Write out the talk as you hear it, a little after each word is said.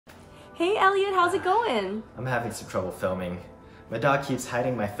Hey Elliot, how's it going? I'm having some trouble filming. My dog keeps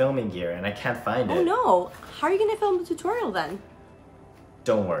hiding my filming gear and I can't find it. Oh no, how are you gonna film the tutorial then?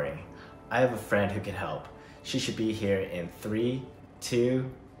 Don't worry, I have a friend who can help. She should be here in 3, 2,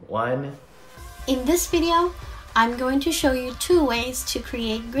 1. In this video, I'm going to show you 2 ways to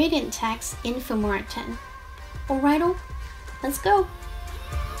create gradient text in Filmora 10. Alright, let's go!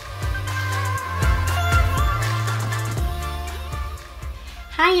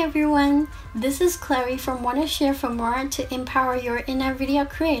 Hi everyone, this is Chloe from Wondershare Filmora to empower your inner video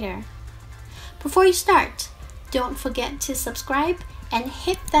creator. Before you start, don't forget to subscribe and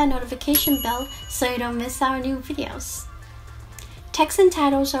hit that notification bell so you don't miss our new videos. Text and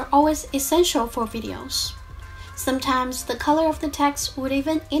titles are always essential for videos. Sometimes the color of the text would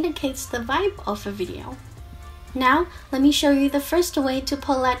even indicate the vibe of a video. Now, let me show you the first way to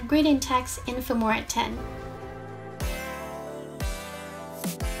pull out gradient text in Filmora 10.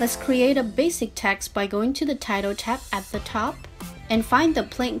 Let's create a basic text by going to the title tab at the top and find the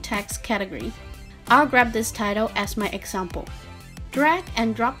plain text category. I'll grab this title as my example. Drag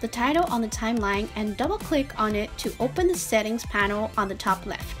and drop the title on the timeline and double-click on it to open the settings panel on the top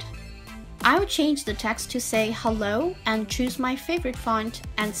left. I'll change the text to say hello and choose my favorite font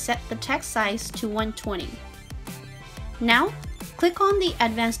and set the text size to 120. Now, click on the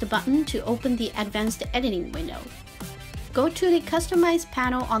Advanced button to open the Advanced Editing window. Go to the Customize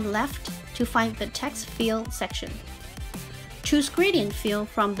panel on the left to find the Text Field section. Choose Gradient Field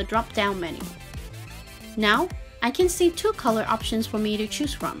from the drop-down menu. Now, I can see 2 color options for me to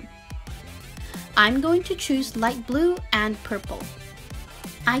choose from. I'm going to choose light blue and purple.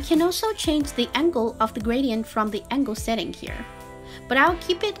 I can also change the angle of the gradient from the angle setting here, but I'll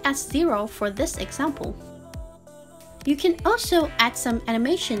keep it as 0 for this example. You can also add some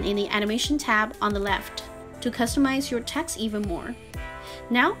animation in the Animation tab on the left to customize your text even more.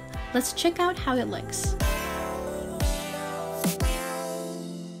 Now, let's check out how it looks.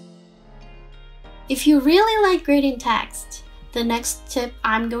 If you really like gradient text, the next tip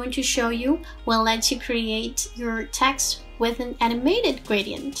I'm going to show you will let you create your text with an animated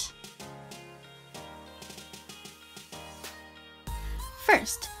gradient.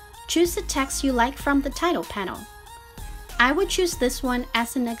 First, choose the text you like from the title panel. I would choose this one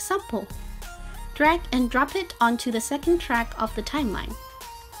as an example. Drag and drop it onto the second track of the timeline.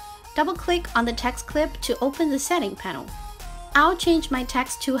 Double-click on the text clip to open the setting panel. I'll change my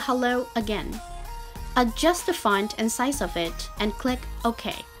text to hello again. Adjust the font and size of it and click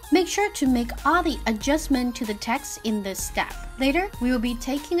OK. Make sure to make all the adjustment to the text in this step. Later, we will be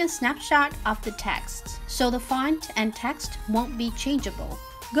taking a snapshot of the text, so the font and text won't be changeable.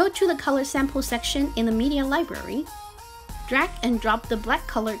 Go to the color sample section in the media library. Drag and drop the black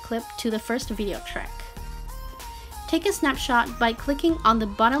color clip to the first video track. Take a snapshot by clicking on the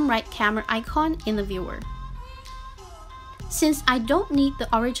bottom right camera icon in the viewer. Since I don't need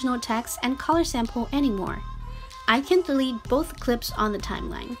the original text and color sample anymore, I can delete both clips on the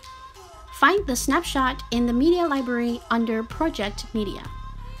timeline. Find the snapshot in the media library under Project Media.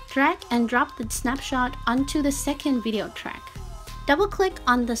 Drag and drop the snapshot onto the second video track. Double-click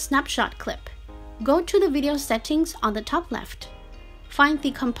on the snapshot clip. Go to the video settings on the top left. Find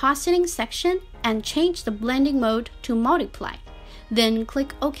the compositing section and change the blending mode to multiply. Then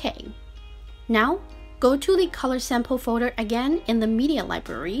click OK. Now, go to the color sample folder again in the media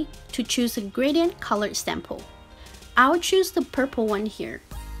library to choose a gradient color sample. I'll choose the purple one here.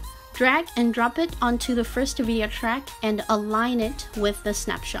 Drag and drop it onto the first video track and align it with the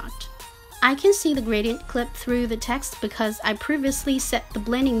snapshot. I can see the gradient clip through the text because I previously set the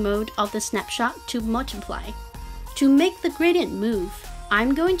blending mode of the snapshot to multiply. To make the gradient move,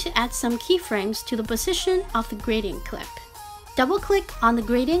 I'm going to add some keyframes to the position of the gradient clip. Double-click on the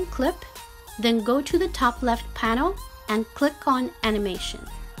gradient clip, then go to the top left panel and click on Animation.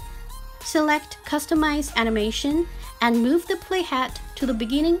 Select Customize Animation and move the playhead to the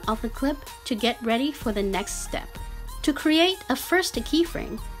beginning of the clip to get ready for the next step. To create a first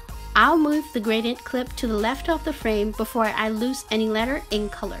keyframe, I'll move the gradient clip to the left of the frame before I lose any letter in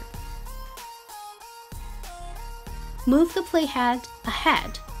color. Move the playhead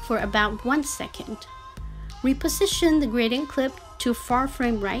ahead for about 1 second. Reposition the gradient clip to far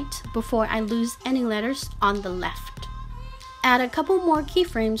frame right before I lose any letters on the left. Add a couple more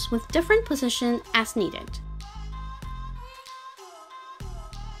keyframes with different position as needed.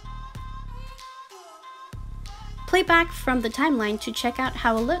 Play back from the timeline to check out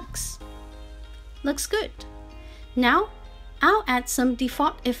how it looks. Looks good. Now, I'll add some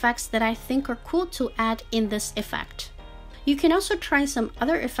default effects that I think are cool to add in this effect. You can also try some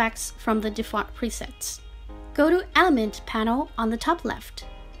other effects from the default presets. Go to Element panel on the top left.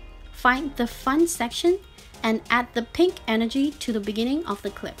 find the fun section and add the pink energy to the beginning of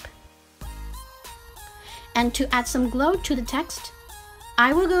the clip. And to add some glow to the text,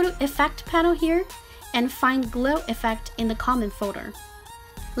 I will go to Effect panel here and find Glow Effect in the Common folder.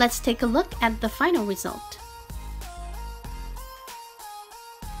 Let's take a look at the final result.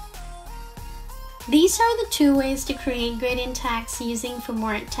 These are the two ways to create gradient text using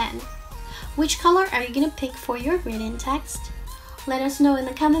Filmora 10. Which color are you gonna pick for your gradient text? Let us know in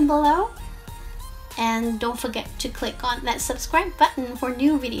the comment below. And don't forget to click on that subscribe button for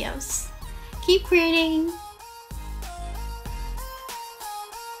new videos. Keep creating!